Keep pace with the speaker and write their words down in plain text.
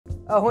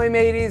Ahoy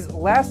mateys,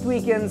 last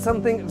weekend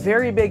something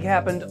very big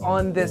happened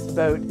on this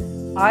boat.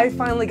 I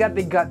finally got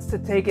the guts to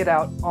take it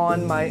out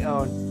on my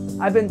own.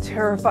 I've been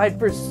terrified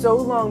for so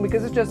long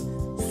because it's just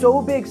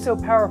so big, so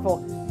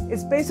powerful.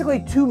 It's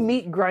basically two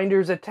meat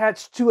grinders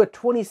attached to a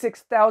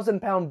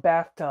 26,000 pound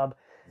bathtub.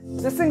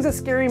 This thing's a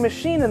scary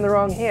machine in the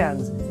wrong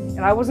hands,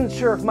 and I wasn't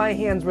sure if my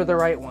hands were the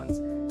right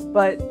ones.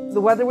 But the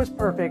weather was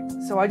perfect,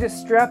 so I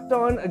just strapped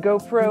on a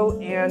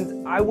GoPro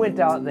and I went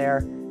out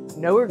there.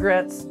 No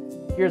regrets.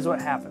 Here's what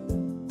happened.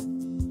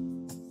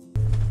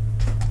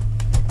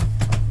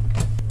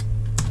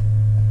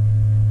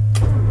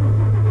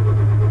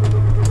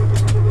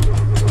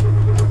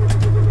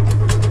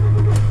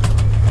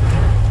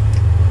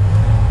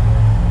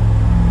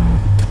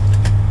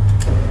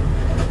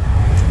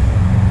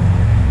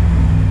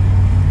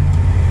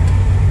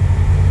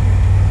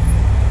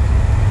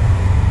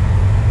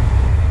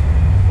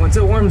 Once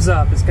it warms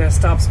up, it's gonna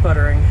stop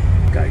sputtering.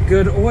 Got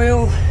good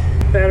oil.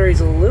 Battery's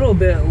a little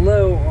bit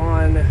low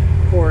on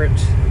port.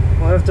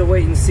 We'll have to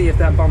wait and see if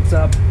that bumps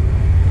up.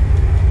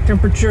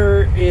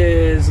 Temperature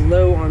is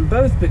low on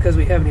both because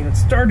we haven't even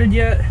started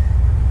yet.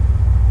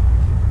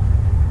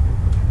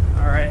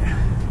 All right.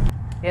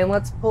 And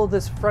let's pull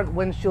this front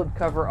windshield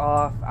cover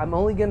off. I'm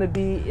only gonna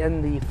be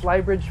in the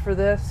flybridge for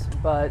this,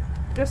 but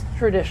just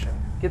tradition.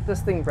 Get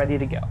this thing ready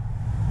to go.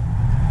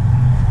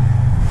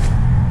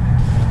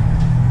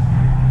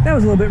 That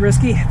was a little bit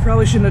risky.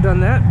 Probably shouldn't have done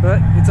that, but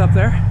it's up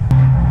there.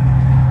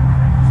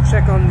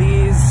 Check on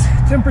these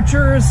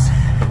temperatures.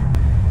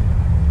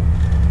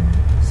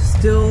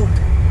 Still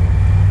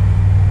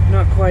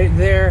not quite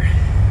there.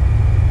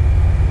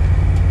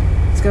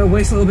 It's gonna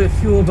waste a little bit of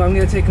fuel, but I'm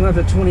gonna take them up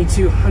to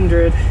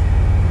 2200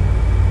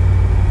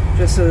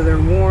 just so they're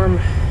warm.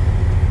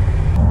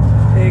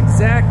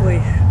 Exactly.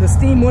 The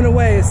steam went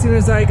away as soon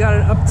as I got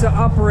it up to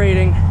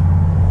operating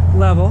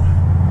level.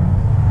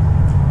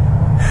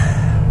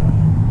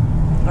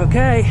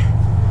 Okay.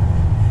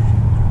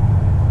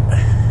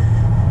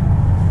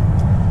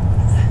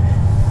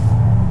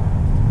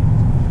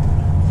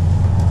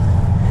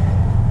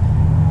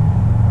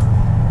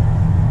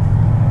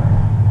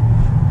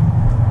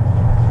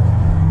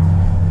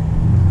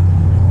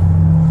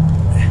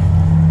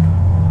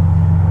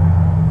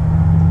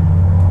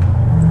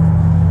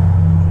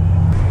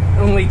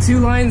 Only 2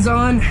 lines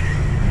on.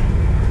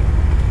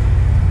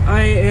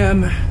 I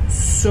am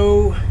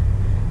so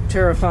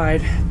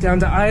terrified.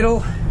 Down to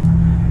idle.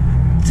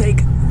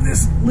 Take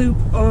this loop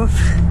off.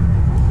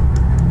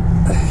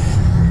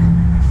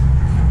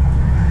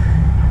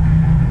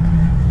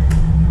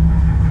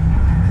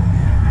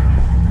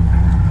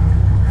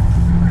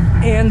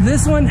 And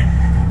this one.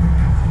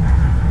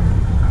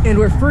 And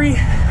we're free.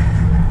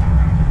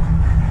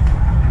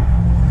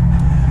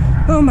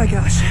 Oh my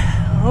gosh.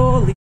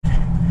 Holy.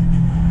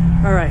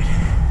 All right.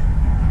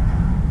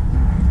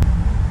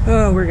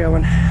 Oh, we're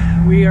going.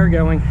 We are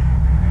going.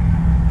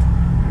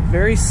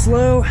 Very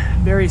slow,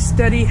 very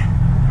steady.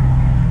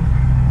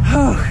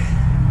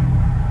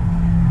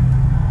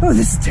 Oh,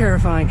 this is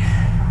terrifying.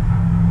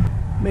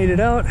 Made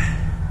it out.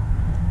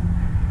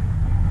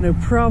 No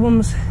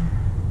problems.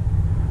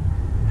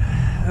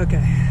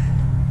 Okay.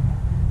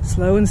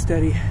 Slow and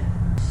steady.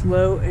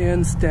 Slow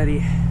and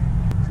steady.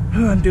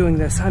 Oh, I'm doing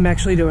this. I'm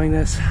actually doing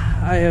this.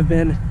 I have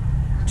been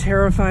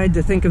terrified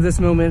to think of this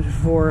moment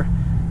for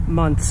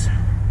months.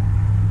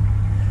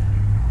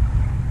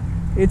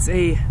 It's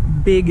a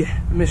big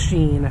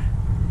machine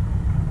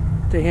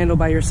to handle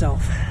by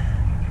yourself.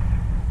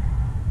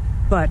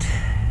 But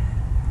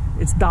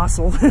it's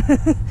docile.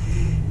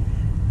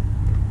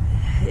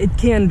 It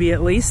can be,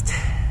 at least.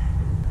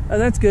 Oh,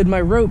 that's good. My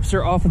ropes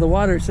are off of the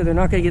water, so they're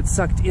not going to get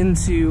sucked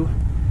into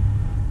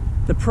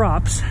the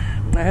props.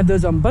 I have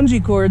those on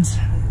bungee cords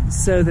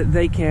so that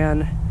they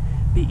can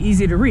be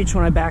easy to reach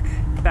when I back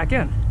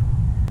in.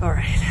 All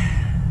right.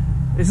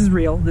 This is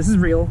real. This is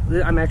real.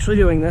 I'm actually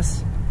doing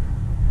this.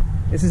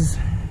 This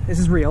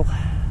is real.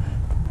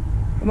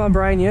 Come on,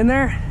 Brian, you in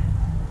there?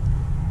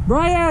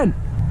 Brian!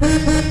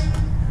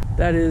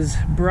 That is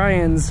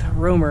Brian's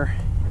Roamer.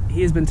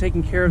 He has been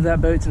taking care of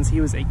that boat since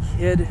he was a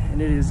kid, and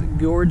it is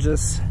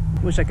gorgeous.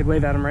 Wish I could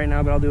wave at him right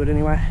now, but I'll do it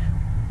anyway.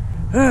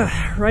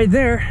 Right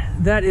there,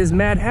 that is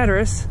Mad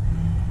Hatteras.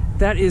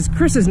 That is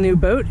Chris's new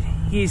boat.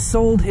 He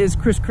sold his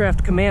Chris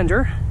Craft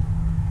Commander,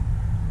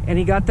 and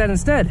he got that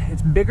instead.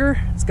 It's bigger,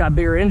 it's got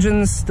bigger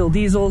engines, still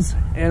diesels,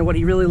 and what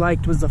he really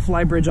liked was the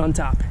flybridge on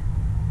top.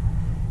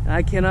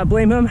 I cannot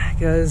blame him,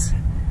 because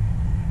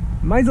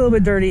mine's a little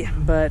bit dirty,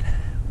 but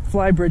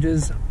fly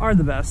bridges are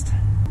the best.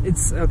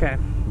 It's okay.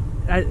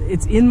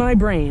 It's in my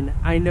brain.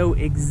 I know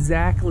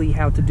exactly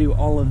how to do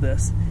all of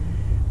this,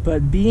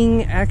 but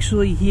being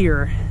actually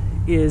here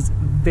is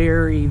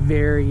very,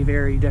 very,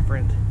 very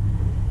different.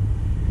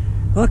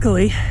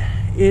 Luckily,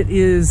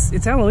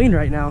 it's Halloween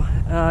right now,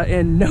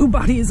 and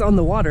nobody is on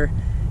the water.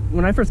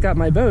 When I first got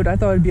my boat, I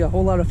thought it'd be a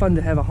whole lot of fun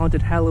to have a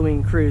haunted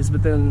Halloween cruise,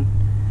 but then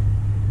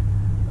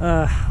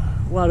a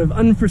lot of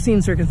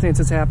unforeseen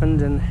circumstances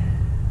happened, and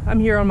I'm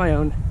here on my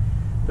own.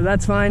 But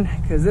that's fine,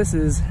 because this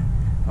is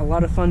a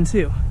lot of fun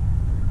too.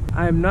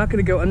 I'm not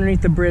going to go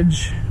underneath the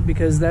bridge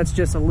because that's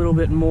just a little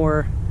bit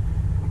more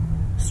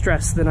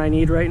stress than I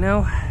need right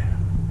now.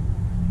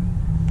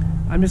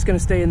 I'm just going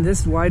to stay in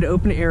this wide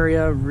open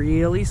area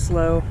really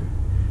slow,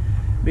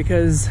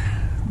 because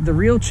the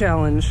real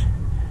challenge,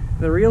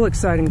 the real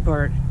exciting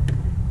part,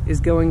 is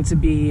going to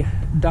be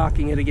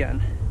docking it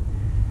again.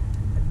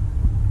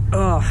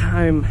 Oh,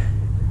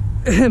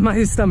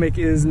 my stomach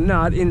is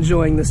not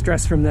enjoying the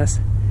stress from this.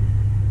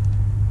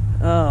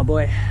 Oh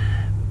boy.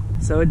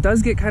 So it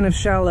does get kind of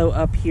shallow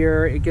up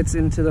here. It gets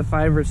into the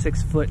 5 or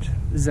 6 foot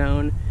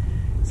zone.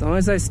 As long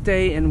as I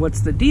stay in what's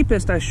the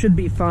deepest, I should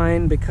be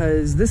fine,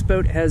 because this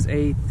boat has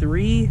a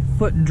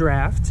 3-foot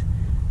draft.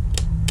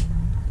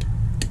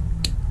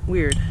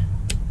 Weird.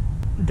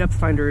 Depth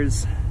finder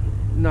is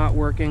not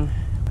working.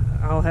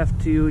 I'll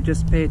have to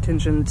just pay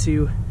attention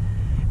to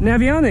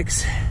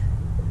navionics.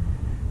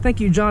 Thank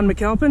you, John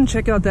McAlpin.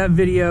 Check out that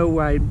video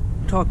where I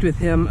talked with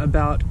him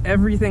about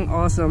everything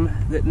awesome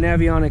that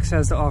navionics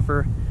has to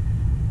offer.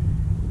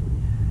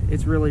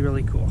 It's really,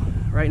 really cool.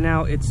 Right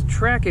now it's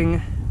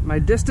tracking my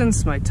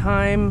distance, my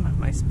time,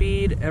 my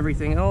speed,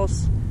 everything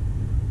else.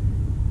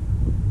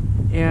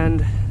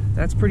 And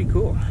that's pretty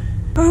cool.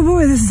 Oh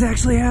boy, this is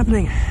actually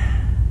happening.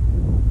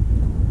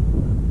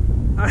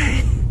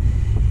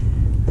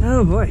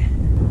 Oh boy.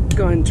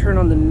 Go ahead and turn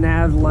on the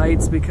nav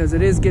lights because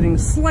it is getting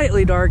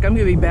slightly dark. I'm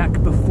gonna be back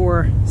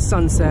before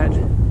sunset,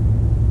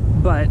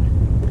 but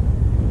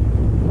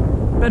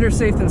better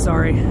safe than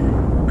sorry.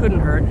 Couldn't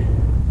hurt.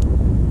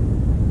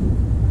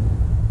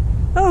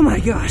 Oh my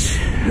gosh.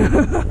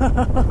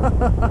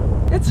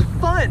 It's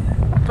fun.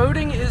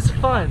 Boating is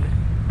fun.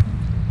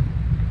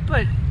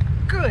 But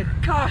good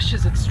gosh,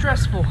 is it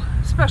stressful,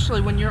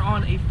 especially when you're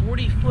on a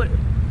 40-foot,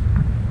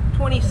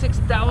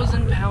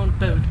 26,000-pound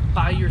boat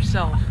by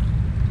yourself.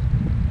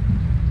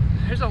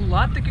 There's a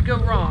lot that could go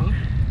wrong,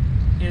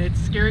 and it's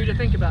scary to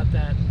think about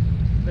that.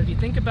 But if you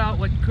think about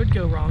what could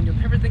go wrong, you'll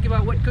never think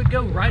about what could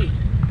go right,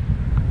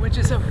 which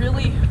is a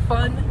really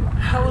fun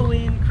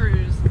Halloween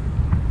cruise,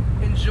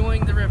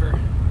 enjoying the river.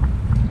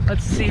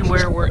 Let's see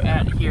where we're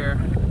at here.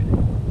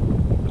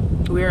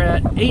 We're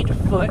at 8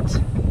 foot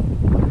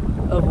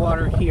of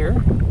water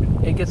here.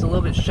 It gets a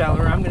little bit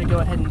shallower. I'm going to go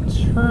ahead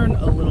and turn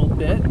a little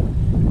bit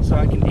so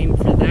I can aim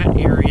for that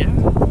area.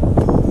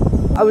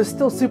 I was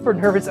still super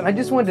nervous and I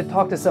just wanted to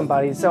talk to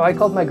somebody, so I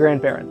called my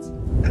grandparents.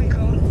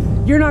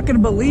 You're not going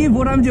to believe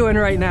what I'm doing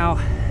right now.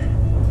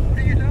 What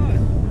are you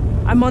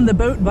doing? I'm on the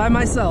boat by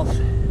myself. Oh,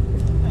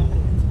 no.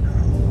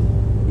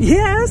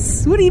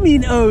 Yes? What do you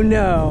mean, oh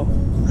no?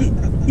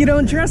 You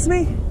don't trust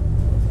me? I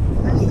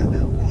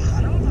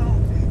don't know.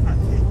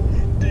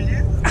 Do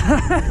you?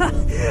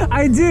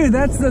 I do.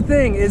 That's the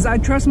thing, is I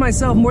trust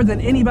myself more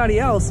than anybody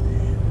else,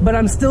 but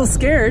I'm still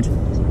scared.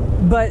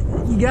 But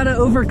you gotta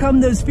overcome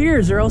those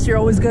fears or else you're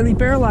always gonna be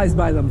paralyzed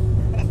by them.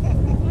 I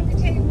want to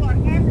tell you what,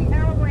 happy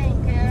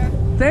Halloween,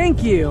 kid.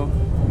 Thank you.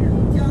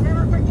 You'll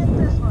never forget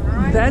this one,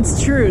 alright?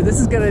 That's true. This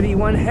is gonna be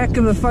one heck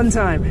of a fun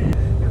time.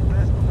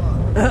 Best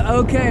of luck.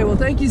 Okay, well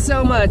thank you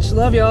so much.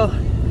 Love y'all.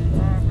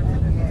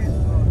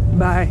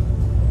 Bye.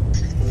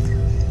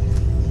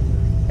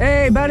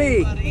 Hey,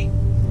 buddy. Buddy.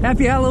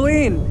 Happy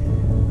Halloween.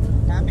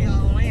 Happy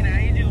Halloween. How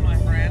you doing, my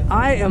friend?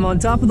 I am on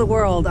top of the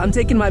world. I'm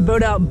taking my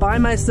boat out by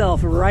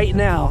myself right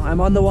now.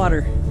 I'm on the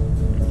water.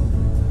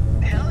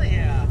 Hell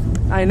yeah.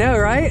 I know,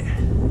 right?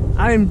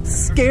 I'm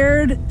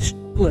scared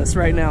shitless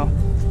right now,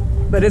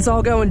 but it's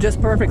all going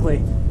just perfectly.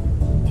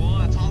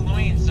 Well, it's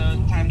Halloween, so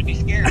it's time to be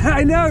scared.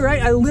 I know,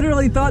 right? I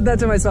literally thought that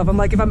to myself. I'm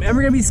like, if I'm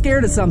ever gonna be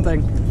scared of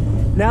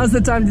something, now's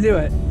the time to do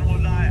it.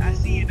 Well, I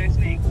see you next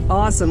week.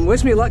 Awesome.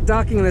 Wish me luck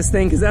docking this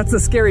thing, because that's the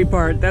scary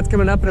part. That's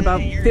coming up in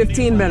about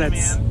 15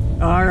 minutes.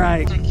 All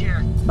right. Take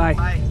care. Bye.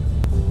 Bye.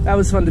 That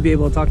was fun to be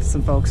able to talk to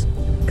some folks.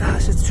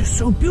 Gosh, it's just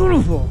so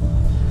beautiful.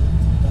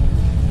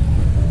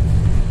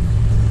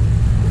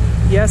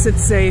 Yes,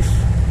 it's safe.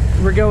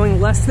 We're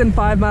going less than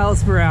 5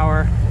 miles per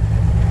hour.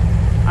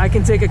 I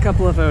can take a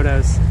couple of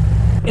photos.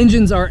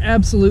 Engines are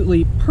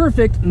absolutely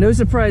perfect. No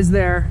surprise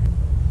there.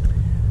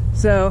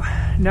 So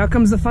now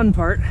comes the fun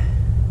part.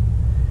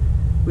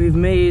 We've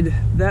made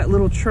that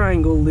little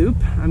triangle loop.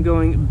 I'm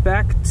going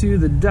back to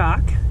the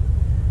dock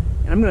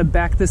and I'm gonna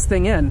back this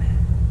thing in.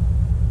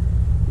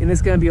 And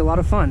it's gonna be a lot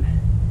of fun.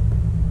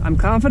 I'm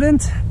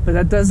confident, but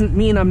that doesn't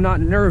mean I'm not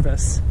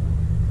nervous.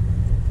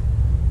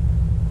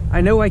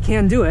 I know I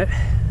can do it,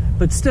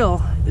 but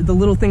still, the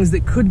little things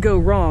that could go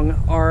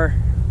wrong are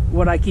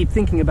what I keep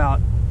thinking about.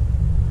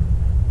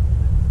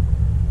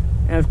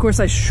 And of course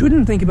I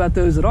shouldn't think about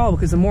those at all,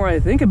 because the more I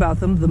think about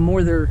them, the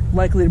more they're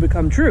likely to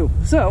become true.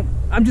 So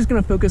I'm just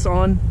gonna focus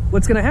on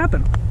what's gonna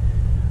happen.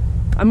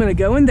 I'm gonna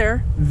go in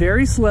there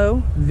very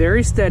slow,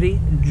 very steady,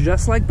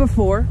 just like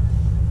before.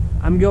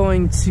 I'm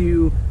going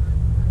to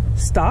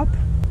stop,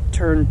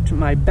 turn to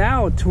my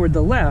bow toward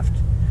the left,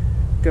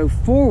 go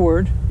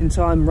forward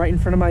until I'm right in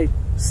front of my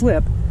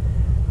slip.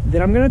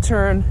 Then I'm gonna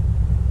turn,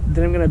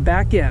 then I'm gonna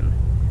back in.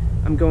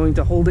 I'm going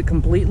to hold it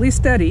completely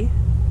steady.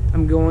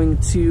 I'm going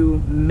to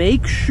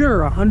make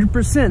sure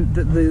 100%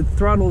 that the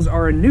throttles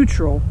are in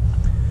neutral,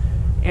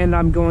 and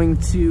I'm going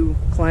to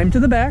climb to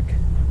the back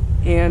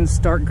and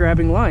start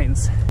grabbing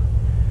lines.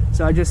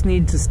 So I just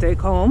need to stay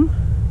calm,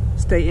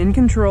 stay in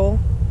control,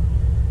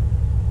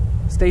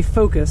 stay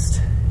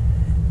focused,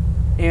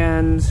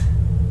 and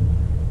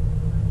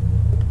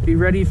be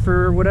ready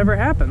for whatever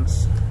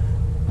happens.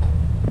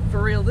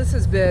 For real, this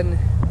has been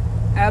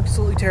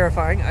absolutely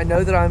terrifying. I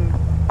know that I'm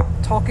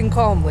talking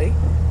calmly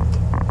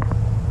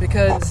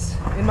because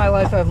in my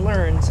life I've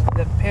learned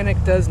that panic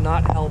does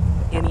not help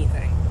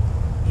anything.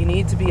 You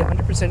need to be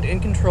 100% in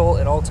control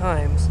at all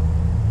times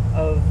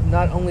of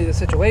not only the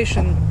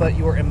situation, but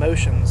your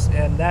emotions,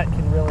 and that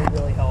can really,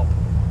 really help.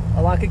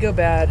 A lot could go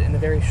bad in a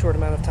very short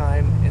amount of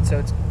time, and so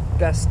it's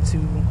best to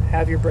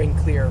have your brain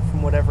clear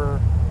from whatever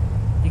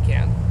you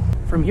can.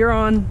 From here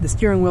on, the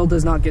steering wheel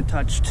does not get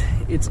touched.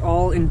 It's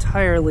all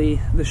entirely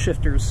the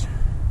shifters.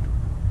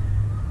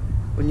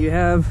 When you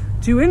have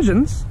two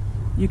engines,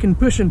 you can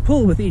push and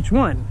pull with each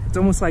one. It's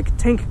almost like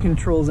tank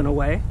controls in a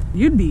way.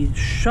 You'd be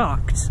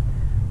shocked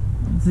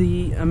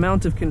the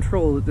amount of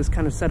control that this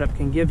kind of setup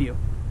can give you.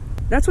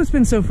 That's what's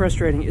been so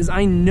frustrating, is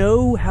I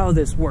know how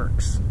this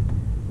works.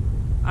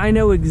 I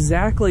know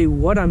exactly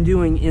what I'm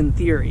doing in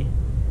theory,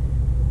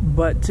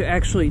 but to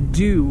actually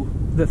do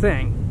the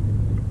thing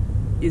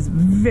is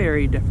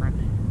very different.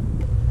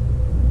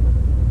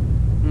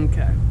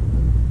 Okay.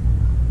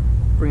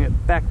 Bring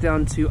it back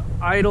down to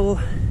idle,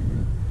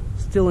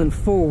 still in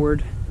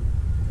forward.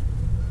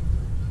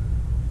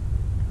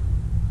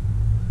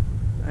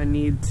 I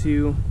need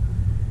to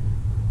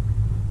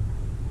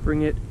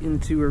bring it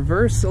into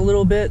reverse a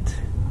little bit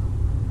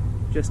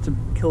just to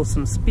kill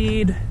some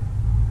speed.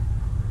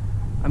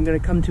 I'm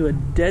gonna come to a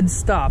dead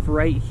stop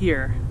right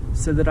here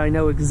so that I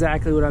know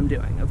exactly what I'm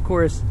doing. Of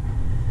course,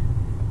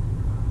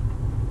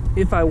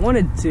 if I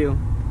wanted to,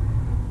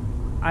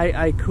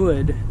 I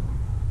could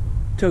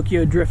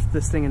Tokyo drift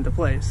this thing into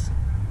place.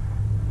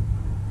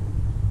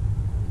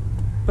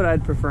 But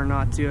I'd prefer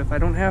not to if I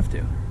don't have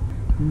to.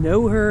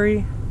 No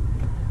hurry,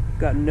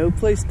 got no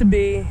place to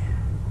be.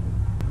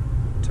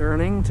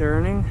 Turning,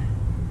 turning.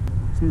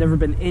 It's never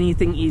been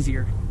anything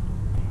easier.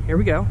 Here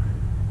we go.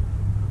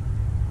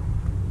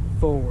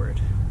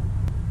 Forward.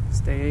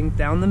 Staying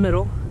down the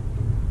middle.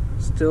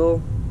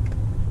 Still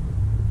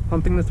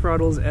pumping the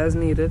throttles as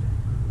needed.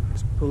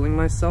 Just pulling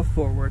myself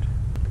forward.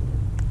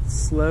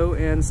 Slow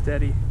and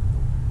steady.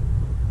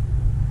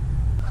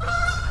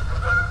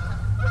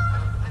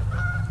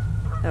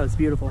 That was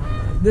beautiful.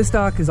 This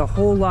dock is a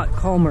whole lot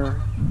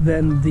calmer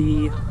than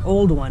the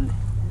old one.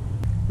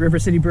 River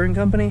City Brewing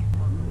Company.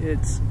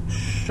 It's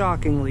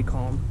shockingly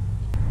calm.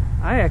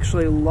 I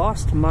actually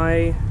lost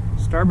my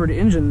starboard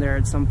engine there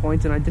at some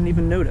point and I didn't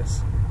even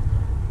notice.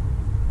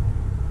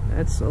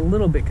 That's a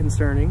little bit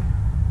concerning,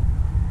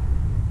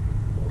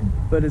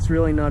 but it's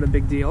really not a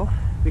big deal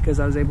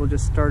because I was able to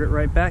just start it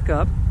right back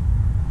up.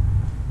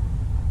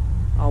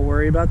 I'll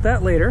worry about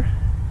that later.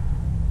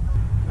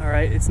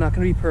 Alright, it's not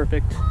going to be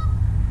perfect,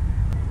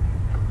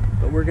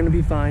 but we're going to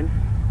be fine.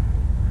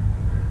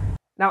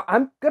 Now,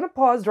 I'm going to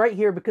pause right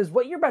here because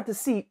what you're about to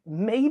see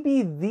may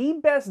be the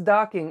best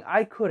docking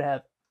I could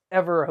have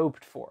ever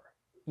hoped for.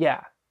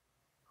 Yeah,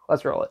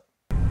 let's roll it.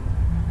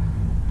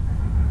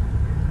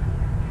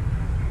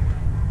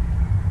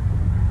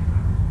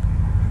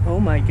 Oh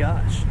my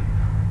gosh.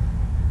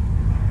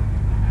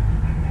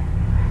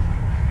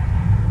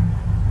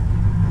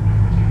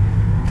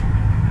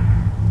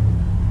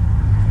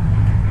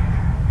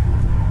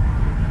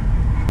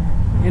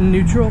 In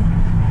neutral.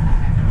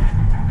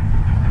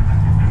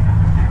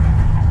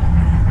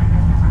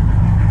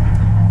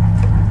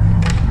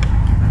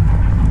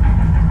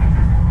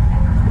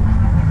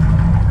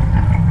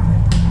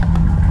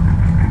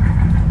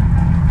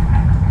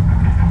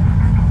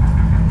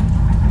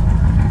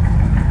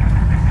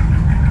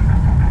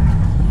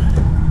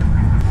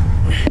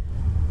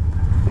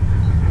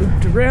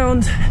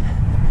 Around.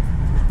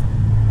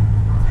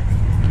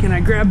 Can I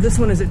grab this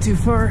one? Is it too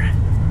far?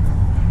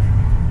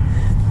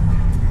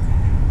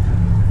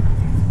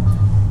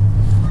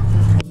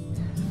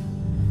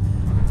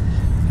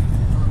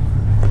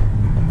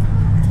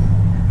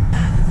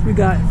 We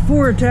got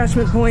 4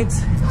 attachment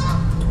points.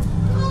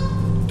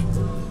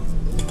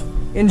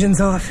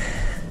 Engine's off.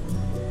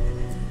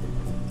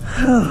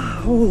 Oh,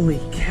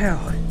 holy cow.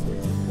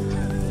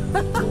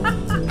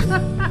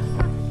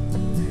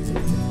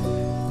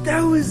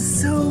 That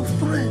was so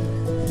fun.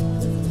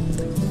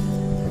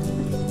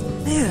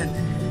 Man.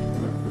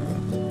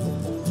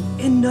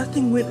 And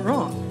nothing went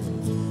wrong.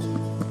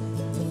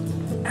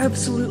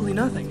 Absolutely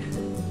nothing.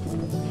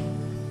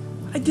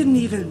 I didn't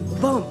even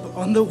bump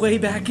on the way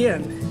back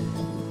in.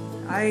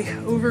 I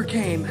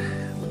overcame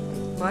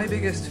my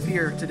biggest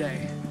fear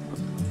today.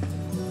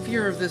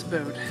 Fear of this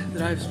boat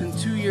that I've spent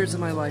 2 years of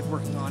my life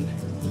working on.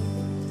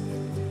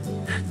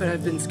 But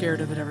I've been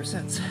scared of it ever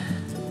since.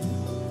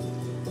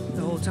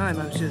 The whole time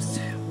I was just,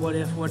 what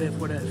if, what if,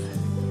 what if?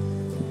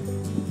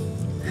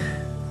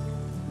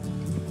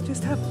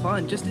 Just have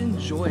fun, just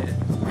enjoy it.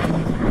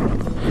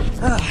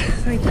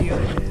 Thank you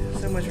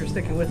so much for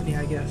sticking with me,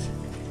 I guess.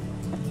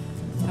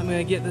 I'm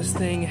gonna get this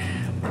thing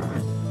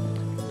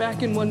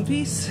back in one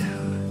piece,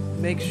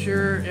 make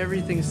sure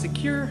everything's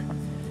secure,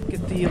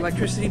 get the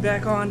electricity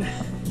back on.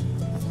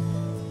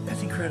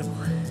 That's incredible.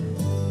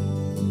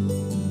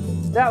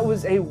 That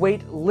was a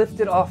weight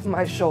lifted off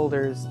my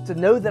shoulders to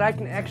know that I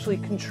can actually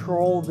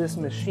control this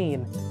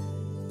machine.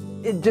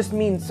 It just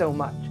means so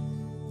much.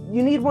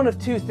 You need one of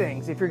two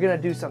things if you're gonna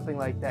do something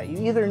like that.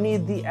 You either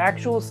need the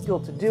actual skill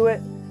to do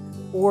it,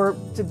 or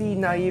to be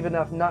naive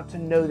enough not to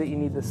know that you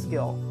need the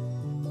skill.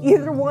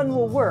 Either one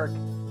will work,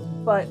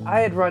 but I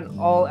had run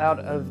all out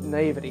of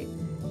naivety,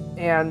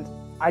 and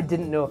I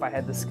didn't know if I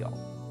had the skill.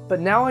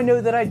 But now I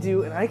know that I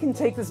do, and I can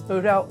take this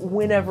boat out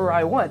whenever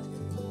I want.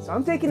 So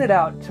I'm taking it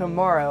out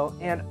tomorrow,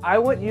 and I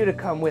want you to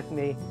come with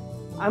me.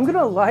 I'm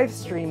gonna live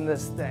stream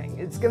this thing.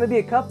 It's gonna be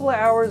a couple of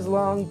hours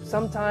long,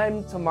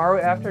 sometime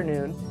tomorrow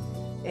afternoon,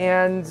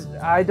 and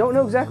I don't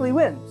know exactly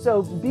when.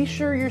 So be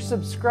sure you're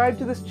subscribed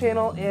to this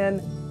channel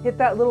and hit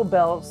that little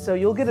bell so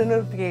you'll get a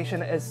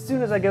notification as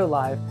soon as I go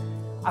live.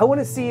 I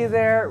wanna see you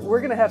there. We're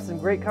gonna have some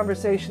great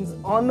conversations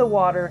on the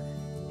water.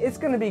 It's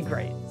gonna be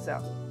great.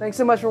 So thanks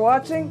so much for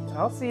watching, and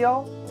I'll see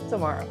y'all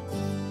tomorrow.